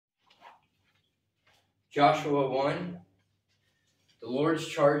Joshua 1. The Lord's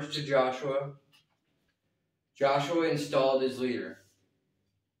charge to Joshua. Joshua installed as leader.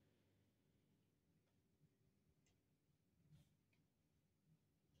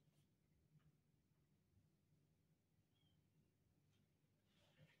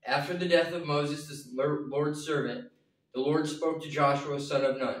 After the death of Moses, the Lord's servant, the Lord spoke to Joshua, son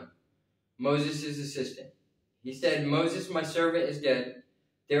of Nun, Moses' assistant. He said, Moses, my servant, is dead.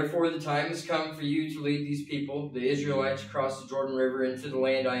 Therefore the time has come for you to lead these people, the Israelites, across the Jordan River into the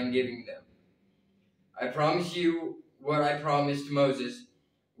land I am giving them. I promise you what I promised Moses.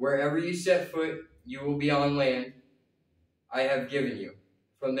 Wherever you set foot, you will be on land I have given you,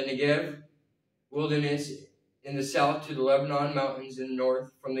 from the Negev wilderness in the south to the Lebanon mountains in the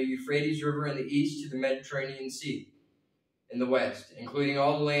north, from the Euphrates River in the east to the Mediterranean Sea in the west, including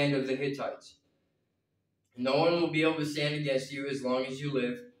all the land of the Hittites. No one will be able to stand against you as long as you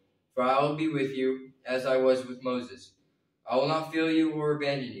live, for I will be with you as I was with Moses. I will not fail you or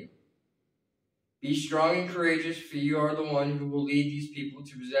abandon you. Be strong and courageous, for you are the one who will lead these people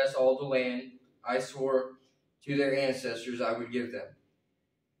to possess all the land I swore to their ancestors I would give them.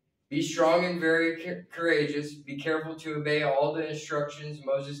 Be strong and very courageous. Be careful to obey all the instructions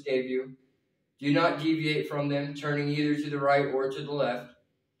Moses gave you. Do not deviate from them, turning either to the right or to the left.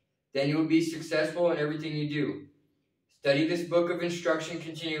 Then you will be successful in everything you do. Study this book of instruction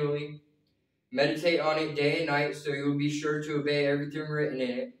continually. Meditate on it day and night, so you will be sure to obey everything written in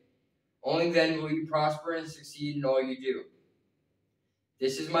it. Only then will you prosper and succeed in all you do.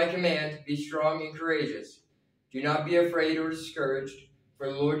 This is my command: be strong and courageous. Do not be afraid or discouraged, for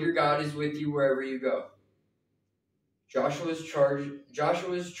the Lord your God is with you wherever you go. Joshua's charge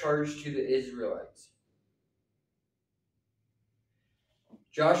to the Israelites.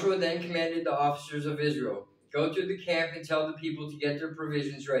 Joshua then commanded the officers of Israel, go to the camp and tell the people to get their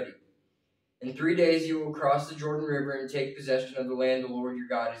provisions ready. In 3 days you will cross the Jordan River and take possession of the land the Lord your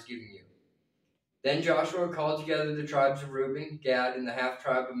God is giving you. Then Joshua called together the tribes of Reuben, Gad, and the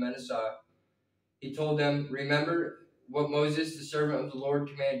half-tribe of Manasseh. He told them, remember what Moses, the servant of the Lord,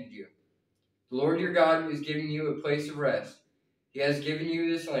 commanded you. The Lord your God is giving you a place of rest. He has given you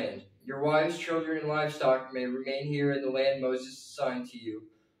this land. Your wives, children, and livestock may remain here in the land Moses assigned to you,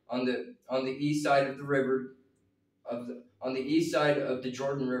 on the east side of the river, on the east side of the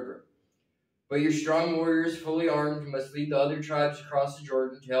Jordan River. But your strong warriors, fully armed, must lead the other tribes across the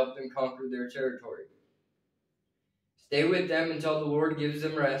Jordan to help them conquer their territory. Stay with them until the Lord gives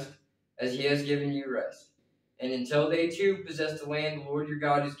them rest, as he has given you rest. And until they too possess the land the Lord your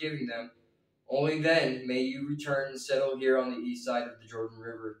God is giving them, only then may you return and settle here on the east side of the Jordan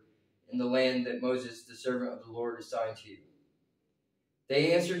River, in the land that Moses, the servant of the Lord, assigned to you.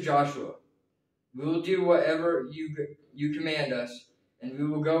 They answered Joshua, we will do whatever you command us, and we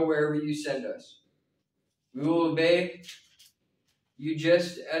will go wherever you send us. We will obey you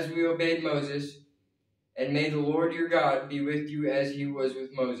just as we obeyed Moses, and may the Lord your God be with you as he was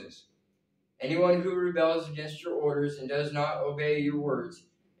with Moses. Anyone who rebels against your orders and does not obey your words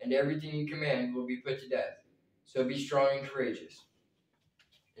and everything you command will be put to death. So be strong and courageous.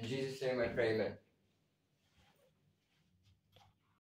 In Jesus' name I pray, amen.